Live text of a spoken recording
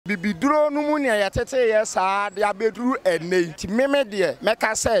bibiduro no mu ne yɛtete yɛ saa de abeduru ene ti meme de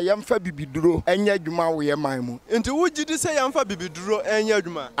meka sɛ yɛmfa bibiduro enya adwuma wo yɛ man mu nti wugidi sɛ yɛmfa bibiduro enya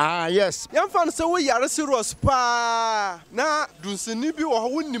adwuma yes yɛmfa no sɛ wo yare serious pa na dunsini bi wɔ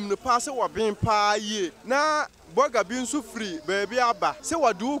hɔ wonim no pa sɛ wɔben pa yie na boga bi nso free baby aba sɛ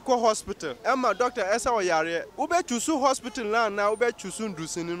wade wo kɔ hospital ɛma doctor ɛsɛ wɔ yare wo be choose hospital na wo be choose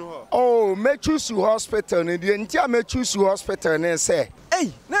ndusini no hɔ me choose hospital ne de ntia me choose hospital ne sɛ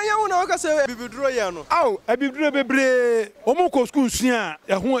na yawo na waka sɛ bibiduro yɛ no bibiduro bebre omo ko school sua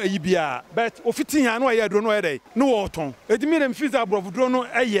ɛho ayi bia but ofiti han no ɛyɛ duro no ɛyɛ dɛ no wɔtɔn edimi dem fiza brofuduro no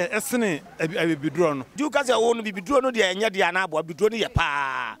ɛyɛ ɛsene bibiduro no du ka sɛ wo no bibiduro no de ɛnyɛ de ana abo bibiduro no yɛ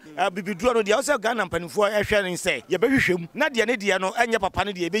pa bibiduro no de wo sɛ Ghana mpanimfo ɛhwɛ ne sɛ ye behwehwem na de ne de no ɛnyɛ papa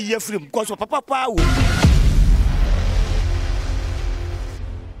ne de be yi afirim because papa pa wo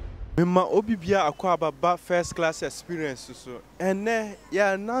Mema obibia akwa ababa first class experience so ene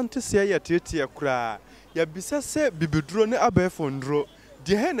ya nante se ya tete kura ya bisa se bibiduro ne abefo ndro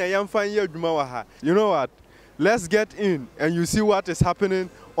de he na yamfa ye adwuma wa ha. You know what, let's get in and you see what is happening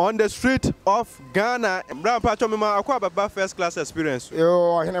on the street of Ghana. Mrampa cho mema akwa ababa first class experience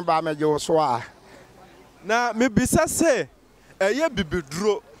yo hene ba me je so a na me bisa se eye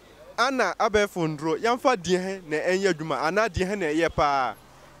bibiduro ana abefo ndro yamfa de he na enye adwuma ana de he na eye pa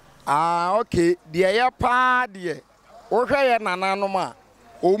okay de ye pa de wo hwe ye nananom a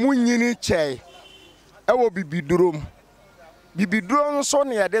omu nyini chei e wo bibiduro nso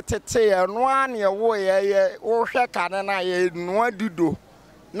ne ye de tete ye no a ne wo ye wo hwe kane na ye no adido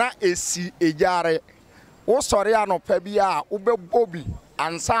na esi ejare wo sori anopa bi a wo bebɔ bi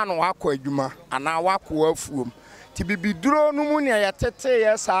ansa no akɔ adwuma ana wakɔ afuom ti bibiduro no mu ne ye tete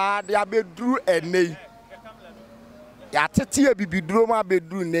ye saa de abeduru enei ya tete ya bibiduro ma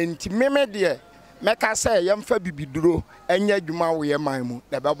beduru ne nti meme de meka sɛ yɛmfa bibiduro enya adwuma wo yɛ man mu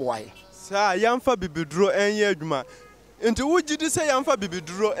da bɛboae saa yɛmfa bibiduro enya adwuma nti wugidi sɛ yɛmfa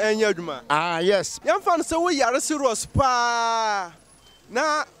bibiduro enya adwuma yes yɛmfa no sɛ wo yare serious pa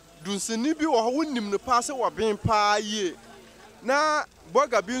na dunsini bi wɔ hɔ wonim no pa sɛ wɔben pa yie na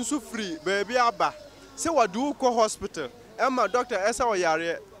boga bi nso free baby aba sɛ wade wo kɔ hospital ɛma doctor ɛsɛ wɔ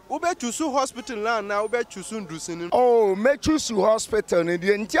yare wo be choose hospital na wo be choose ndusini me choose hospital ne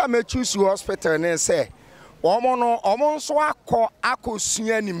de ntia me choose hospital ne sɛ omo nso akɔ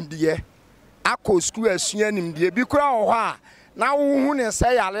sua nimdeɛ akɔ school asua nimdeɛ bi kura wɔ hɔ a na wo hu ne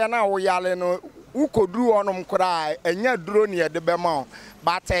sɛ yale na wo yale no wo koduru onom kura enya duro ne yɛde bɛma wo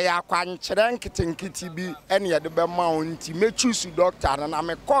bata ya kwankyerɛ nketenketi bi ɛne yɛde bɛma wo nti me choose doctor na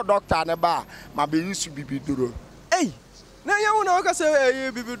me call doctor ne ba ma be use bibiduro na yawo na waka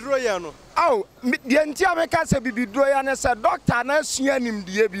sɛ bibiduro ya no de ntia me ka sɛ bibiduro ya ne sɛ doctor na sua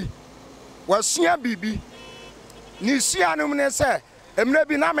nimdeɛ bi wasua bibi ni sua no ne sɛ emre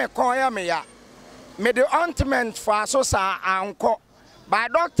bi na me kon ya me ya me the ointment for so sa anko by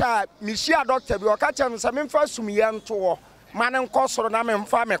doctor me shia doctor bi o ka kyerɛ me sɛ me mfa sumye nto wo ma ne nkɔ soro na me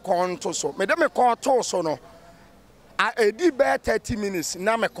mfa me kon to so me de me kon to so no edi be 30 minutes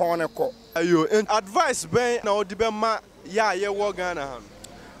na me kon ne kɔ ayo advice ben na odi be ma ya ye wo Ghana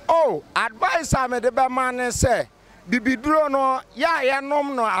han advice am de be ma ne say bibiduro no ya ye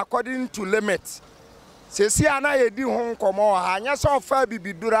nom no according to limit sesi ana ye di ho nkomo ha anya so fa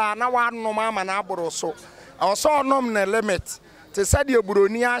bibiduro na wa nom ama na aboro so o so nom na limit te say de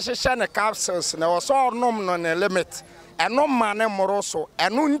buroni a hyehye ne capsules na o so nom no na limit eno ma ne moro so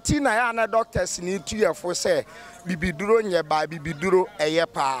eno nti na ya na doctors ni tuyefo say bibiduro nye ba bibiduro eye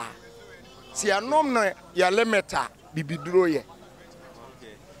pa si enom no ya limita bibiduro ye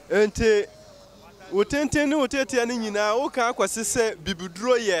ente wotenten ne wotetia ne nyina wo kan akwase se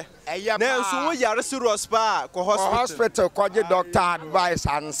bibiduro ye na enso wo yare serious pa ko hospital ko je doctor advice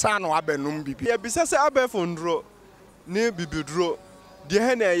ansa no abenum bibi ya bisa se abefo ndro ne bibiduro de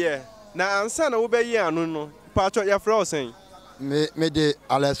he na ye na ansa na wo be ye anu no pa cho ya fra osen me de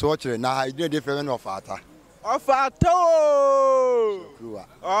aleso ochre na ha ide de fe no fata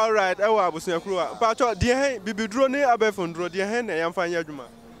all right ewa abusun akruwa pa cho de he bibiduro ne abefo ndro de he na yamfa nya adwuma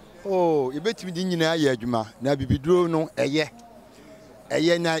ebetimi di nyina ya adwuma na bibiduro no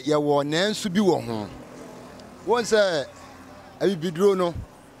eye na ye wo na nsu bi wo ho won se bibiduro no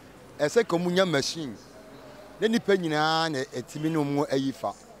ese komunya machine na nipa nyina na etimi no mu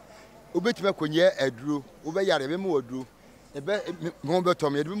ayifa obetimi akonye aduro obe yare be mu aduro ebe mo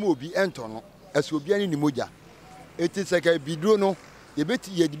betom ye be mu obi ento no ese obi ani ni moja eti se ka bibiduro no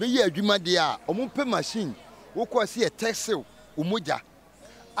ebeti ye be ye adwuma de a omumpe machine wo ko se e texel omoja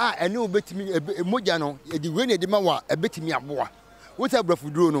ene obetimi moja no edi we ne de ma wa ebetimi aboa wota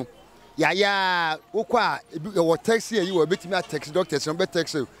brafuduro no ya wokwa wo taxi yi wo betimi a taxi doctors no be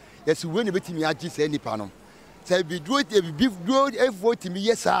taxi yes we ne betimi agi say nipa no say biduro e biduro e40 mi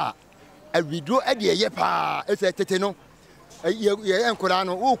yesa e biduro e de ye pa e say tete no ye enkora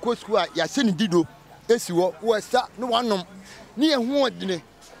no wo ko school a ya se ne dido esi wo sa no wanom ne ye hu odine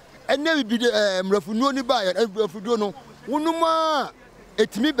ene bibi mrafunuo ni ba ya mrafunuo no wonuma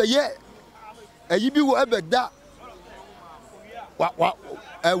etimi be ye ayi bi wo ebeda wa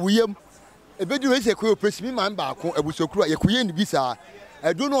wuyem ebedi we se ko operation man ba ko ebusokuru ye kuye ni bisa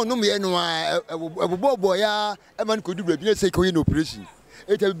edo no no me no ebobobo ya e man ko du bra bi se ko ye no operation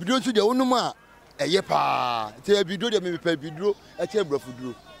eta bidio nso de wonuma eye pa te bidio de me pe bidio e che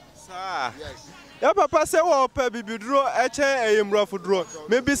mbrafuduro sa ya papa say wo pe bibiduro e che eyemrafuduro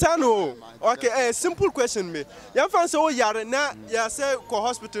me bisa no okay simple question me ya fan say wo yare na ya say ko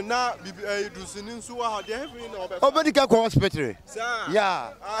hospital na dusini nso wa ha de have no obedi ka ko hospital yeah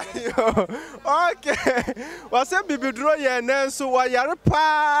okay wa say bibiduro ye na nso wa yare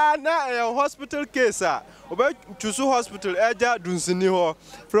pa na hospital case a obe chusu hospital eja dusini ho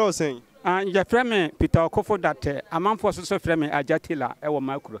frozen ya frame Peter Okofo that amanfo so frame Ajatila e wo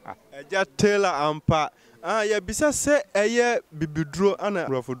makuru ha Ajatila ampa ya bisa se eye bibiduro ana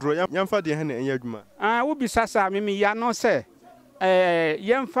rafuduro yamfa de he na enye adwuma wo bisa sa mimi ya no se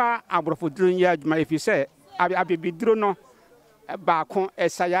yemfa abrofuduro nya adwuma efi se abibiduro no ba ko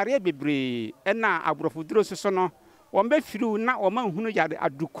esayare bebre na abrofuduro so no wo mbe firu na wo ma hunu yare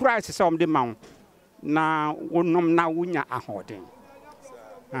adukura se wo mde ma na wonom na wunya ahoden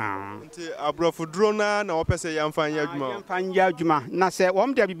nti abrofuduro na opese yamfa nya adwuma yamfa nya adwuma na se wo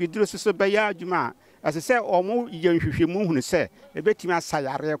mde bibiduro so be ya adwuma ase se omo yenhwehwemu hunu se ebetimi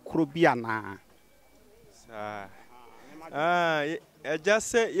asayare koro bia na eja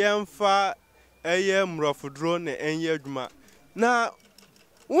se yamfa eye mrofuduro na enye adwuma na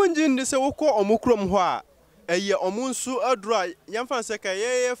wonji ndi se wokọ omukrom ho a eye omunsu adura yamfa se ka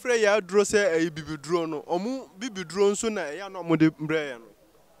ye frɛ ya aduro se eye bibiduro no omu bibiduro nso na ya no omode mbrɛ no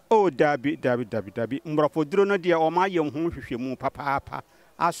o dabi mrofuduro no de o ma ye hu hwehwemu papa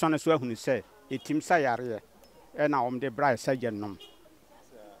asone so ahunu se etim sayare na omde bra sagenom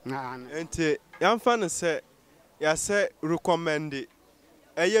enti yamfa no se ya se recommend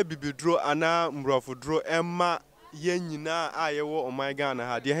eye bibiduro ana mrofuduro emma ye nyina ayewo oman Ghana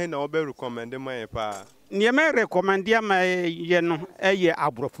ha de he na obe recommend man pa ne me recommend ya ma ye no eye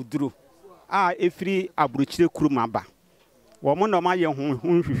abrofuduro efiri abrochire kuruma ba wo mo no ma ye hu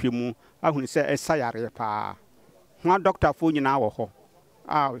hwehwemu ahunu se esayare pa ho doctor fo nyina wo ho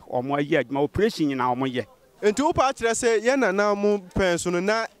omo ayi adwuma operation nyina omo ye enti wo pa kire se ye na na mo penso no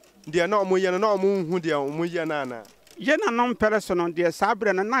na de na omo ye no na omo hu de omo ye na na ye na no person no de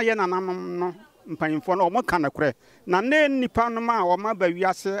sabre no na ye na no mpanyimfo no omo kana kure na ne nipa no ma omo ba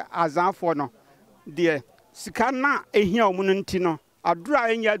wiase azanfo no de sika na ehia omo no nti no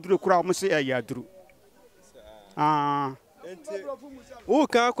adura enya aduru kura omo se eya aduru enti wo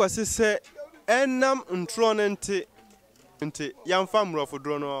ka kwase se enam ntro no nti yamfa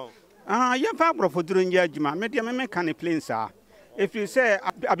mrofuduro no yamfa mrofuduro nya adwuma me de me kan plains if you say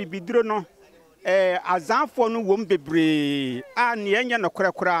abibiduro no azanfo no wom bebre ne enya no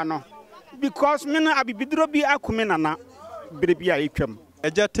korekora no because me na abibiduro bi akome nana berebia etwam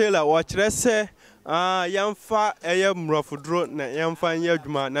eja Taylor wo kire se yamfa eye mrofuduro na yamfa nya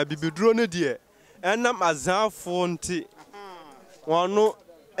adwuma na bibiduro no de enam azanfo nti wono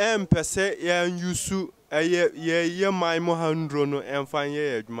empese yan yusu ye maimo handro no emfa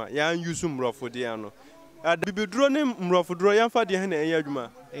ye adwuma yan yusu mrofode ano bibiduro ne mrofoduro yamfa de he na ye adwuma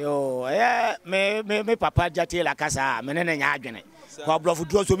yo me papa Jatila kasa me ne nya adwene ko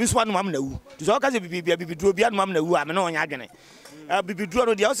mrofoduro so bi so anu am na wu ti so kasa bibiduro bi anu am na wu a me ne onya adwene bibiduro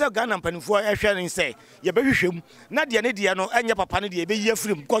no de o se Ghana mpanifo ehwe ne se ye behwehwem na de ne de no enye papa ne de be ye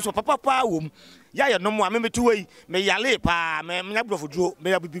firim ko so papa wom ya ye no mo a me metuwei me yale pa me nya mrofoduro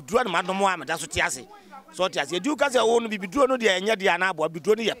me bibiduro na ma no mo a me da so ti ase so ti ase edu kasa wo no bibiduro no de enye de ana abo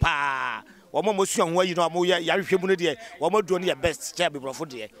bibiduro no ye pa wo mo su ho ayi no mo ya hwehwemu no de wo mo duro no ye best che bibrofo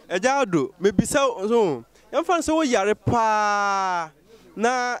de eja ado me bisa so yamfa se wo yare pa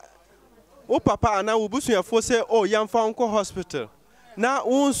na wo papa ana wo busuafo se yamfa onko hospital na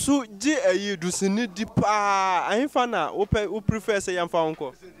unsu ji ayi dusini di pa ahimfa na wo prefer se yamfa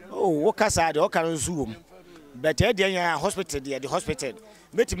onko wo kasa de o kan nsu wom but e de nya hospital de hospital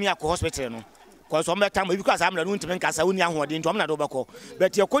metimi akọ hospital no ko so meta ma bi kasa amna no ntimi nkasa woni ahode ntom na do beko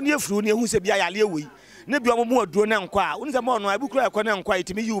but ye koni efuru ne hu se bia yale ewi ne bi omo aduro na nkwa woni se mo no abukura ekọ na nkwa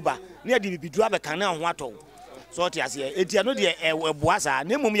itimi yuba ne de bibiduru abekan na ho ato so ti ase etia no de boasa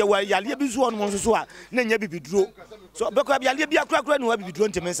na mum ye yale bi so on so a na nya bibiduro so beko yale bi akura no bibiduro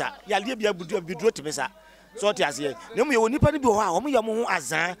ntemesa yale bi bibiduro temesa so ti ase na mum ye wonipa no bi ho a hom ye mo ho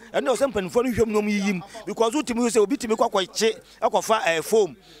azan e na o se mpanifo no hwem no yiyim because utimi se obi timi kwakwache akofa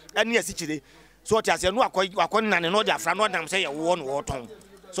foam ene asichire so ti ase no akonnane no de afra no dam se ye wo no wo ton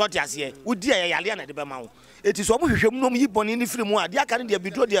so ti ase udi ye yale na de be ma wo eti so mo hwehwem no yi boni ni firi mu a de aka ne de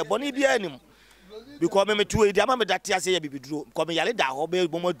biduro de boni bi anim because me two e ama me that say bibiduro because me yale da ho be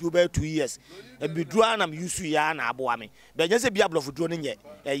bomo do be 2 years e biduro na me use ya na aboa me be nya se bia blofuduro ne nye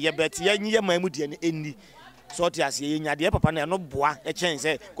ye bet ye nye mamu de ne eni so ti ase ye nya de papa na no boa e chen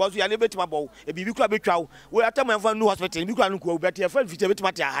se because yale betima bo e bibi kura betwa we atam enfa no hospital bi kura no ko bet ye fa fite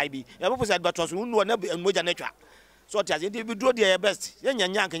betima te high bi e papa say doctor so no na moja na twa so ti ase de biduro de best ye nya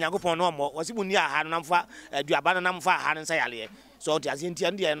nya nkan yakopon no mo wasimu ni aha na mfa aduaba na mfa aha nsa yale so ti ase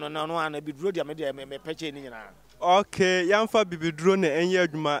ntia ndie no na biduro de me peche ni nyina okay yamfa bibiduro na enye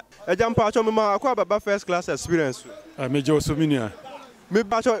adwuma ejampa acho me ma akwa baba first class experience me je osominia me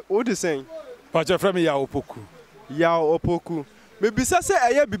ba acho o de sen pa che frame ya opoku me bisa se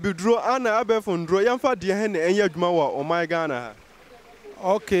eye bibiduro ana abefonduro yamfa de he na enye adwuma wa o my Ghana ha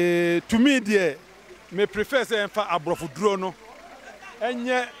okay to me there me prefer say emfa abrofuduro no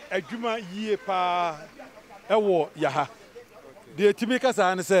enye adwuma yie pa ewo yaha de timi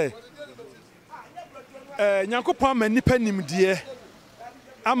kasa ne say nyankopon ma nipa nimdie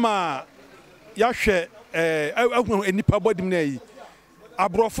ama yahwe nipa bodim na yi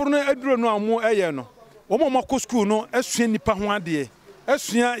abrofo no aduro no amo eye no wo mo ko school no asua nipa ho ade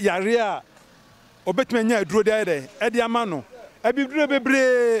asua yare a obetime nya aduro de ede ama no abiduro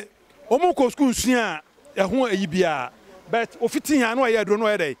bebre wo mo ko school sua ho ayibia but ofiti ya no aye aduro no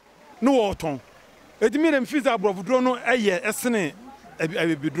ede no wo ton edimi dem fiza abrofo no eye esene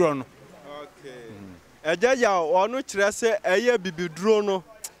abiduro no eja ya onu kire se eye bibiduro no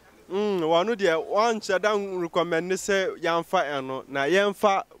wonu de wan chedan recommend se yamfa eno na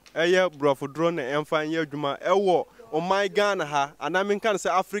yemfa eye brofoduro na yemfa ye adwuma ewo o my Ghana ha anamin kan se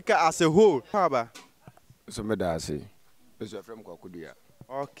Africa as a whole baba so me da say so frem kwakudia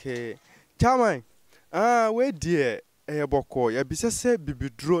okay chairman we die eye boko ya bisa se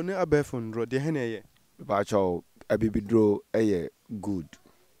bibiduro ne abefonduro de he na eye ba cho abibiduro eye good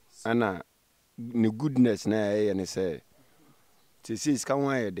ana ni goodness na eye ne say tisi ska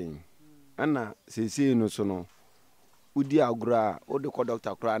wan yeden ana sisi no so no udi agura odi ko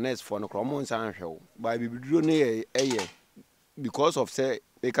doctor kra nurse for no kra mo nsan hwew ba bibiduro ne eye because of say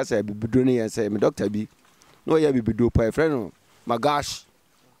they ka say bibiduro ne say me doctor bi no ye bibiduro pa friend no magash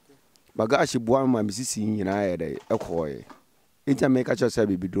bua ma misisi nyina ye ekoye inta me ka cho say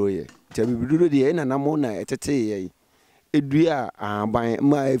bibiduro ye te bibiduro de na namo na etete ye edua aban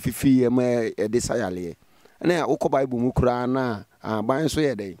ma efifi ye ma edesayale na ukọ bible mu kura na aban so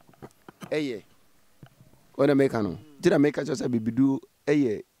ye dey eye ona make no did I make a just bibidu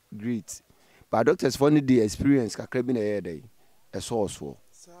eye great but doctors for the experience kakra bi na ye dey a source for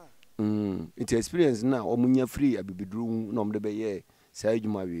it experience na omunya free abibidu no mde be ye say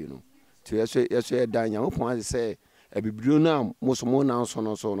adwuma wi no to yeso ye dan nya opon say abibidu na musomo na so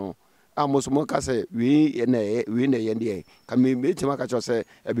no amosomo ka say we na ye dey ka me metima ka cho say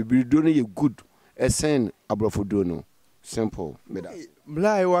abibidu no ye good esen abrofoduro no simple me that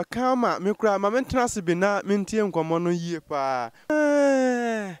Blai wa kama mikra ma mentenase bi na mentie nkomo no yie pa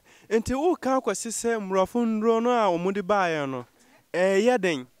enti wo ka kwase se mrofonduro no a omude baaye no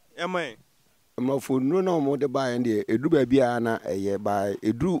yeden emai mrofonduro no omude baaye de edu ba bia na eye ba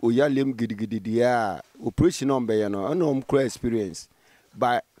edu oyalem gidigidi a operation on be ye no na omkra experience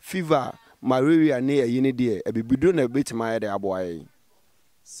by fever malaria ne yini de abibido na betima ye de aboaye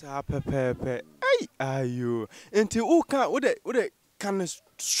sa pepepe ayo enti wo ka wo de kan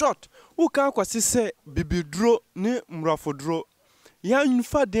short wo ka kwase se bibiduro ne mrafoduro ya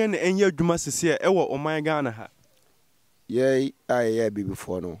nfa den na enye adwuma sese e wo oman Ghana ha ye aye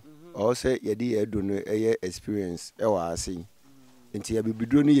bibifo no o se ye di edu no eye experience e wa ase nti ya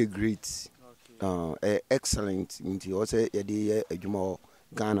bibiduro no ye great excellent nti o se ye di adwuma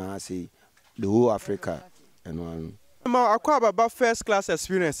Ghana ase the whole Africa and one ma akwa baba first class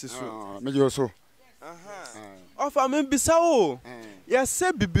experience so me jo so ofa me bisa o ya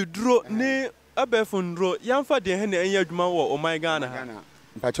se bibiduro ne abefonduro yamfa de he na enye adwuma wo o my Ghana ha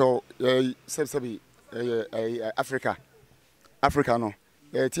mpacho sebi Africa no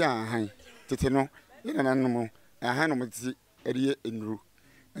ti ahan tete no ina nanom ahan no mti eriye enuru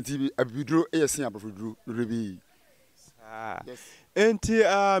nti abiduro eyesin abofoduro rebi enti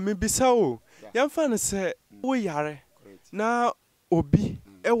me bisa o yamfa ne se wo yare na obi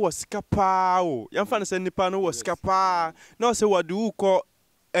was scapa, young fan said Nipano was scapa, no say what do you call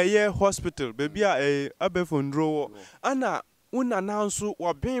a hospital, baby a abefundro, Anna, unannounce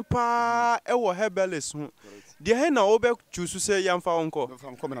what being pa, Herbal is. The hen obe choose to say young fa uncle.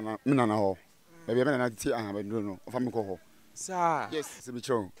 From coming now. Maybe I don't know if I'm go. Sir, Yes,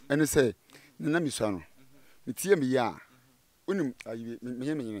 Simicho. And say, Namisano. It's here me ya. Unum,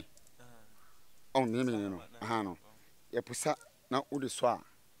 me. Oh, me, Hano. Ya pusa na udi swa.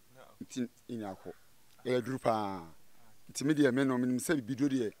 In your co. A drupa. It's media men on say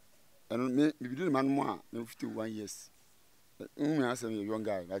bidodie. And me bidodie man more than 51 years. I say a young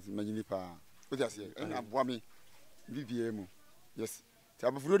guy, that's Maginipa. What I say, and I'm wammy. VVM. Yes.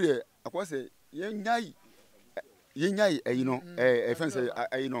 Tabafrodi, I was say, yai, you know, a fancy,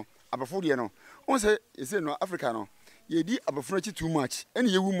 you know, Abafrodi, you know. On say, it's no Africano. Ye did Abafrodi too much, and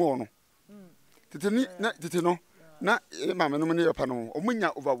you more. Titani, not Titano, not Mamma, no money upon, or when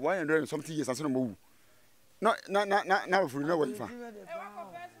you're over 100 and something years and some move. Not now for no way.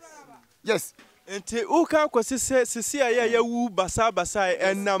 Yes. And Uka was says, ya woo basa basa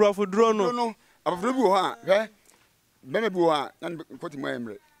and number of drone. No, Abafrodi, eh? Bemebua, and quoting my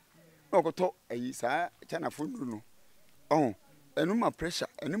embrace. No, go talk a sir, China food. Oh, and no more pressure,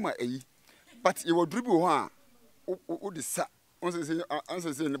 and no more a. But you will dribble one. Who the sa?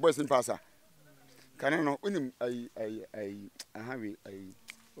 Answer saying the boys in Passa. Can I know when I have a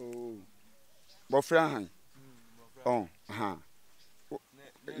oh, Bofran? Oh,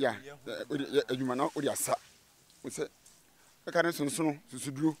 yeah, you man out with your sa. We said, I can't soon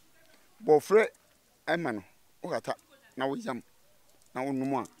to do. Bofre, and man, oh, attack. Now we jump. Now no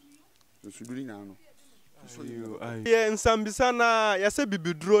more. You should do now. Yeah, in Sambisana, ya say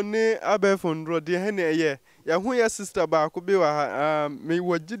bibi drone abefondro de hene ye. Ya hu ya sister ba ko be wa me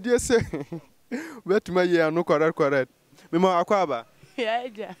wajide se. Betuma ye no correct. Me ma akwaba. Ya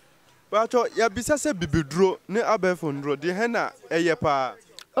eja. Ba to ya bisa se bibi dro ne abefondro de hena eye pa.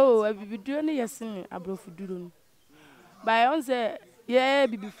 Oh, bibi dro ne yesin abrofuduro no. Ba yon se ye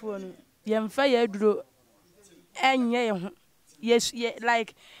bibi fo no. Ye mfa ye duro enye ye ho. Yes,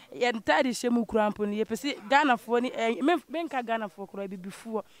 like entire shemu krampo ni yepesi Ghana fo ni menka Ghana fo kro bi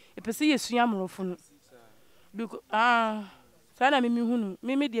before yepesi yesua mrofo no because sana mimi hunu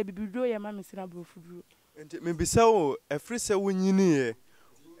mimi de bibidro ye ma mesina brofuduro enti me bisa o efri se wonyini ye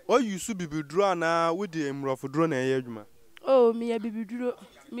o yusu bibidro ana wo de mrofuduro na ye adwuma oh me ye bibidro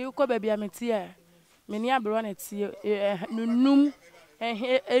me ko ba bia metia me ni abro na tie nunum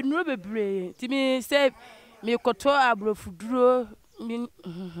enuro bebre ti mi se me koto abrofuduro min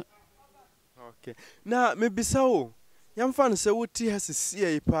okay na me bisa o yamfa se woti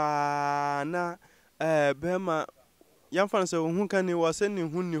hasisi pa na bema yamfa se hu kan ni wase ni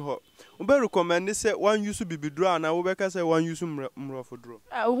hu ni ho we be recommend se one use bibiduro na we be ka se one use mrofuduro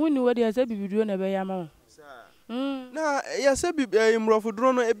hu ni we de se bibiduro na be yama na ya se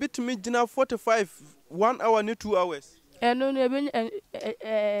mrofuduro no e bitimi gina 45 1 hour ni 2 hours no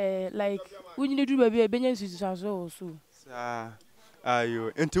like we need to be benyen so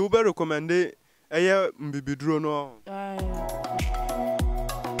ayo enti we be recommend eye mbibiduro no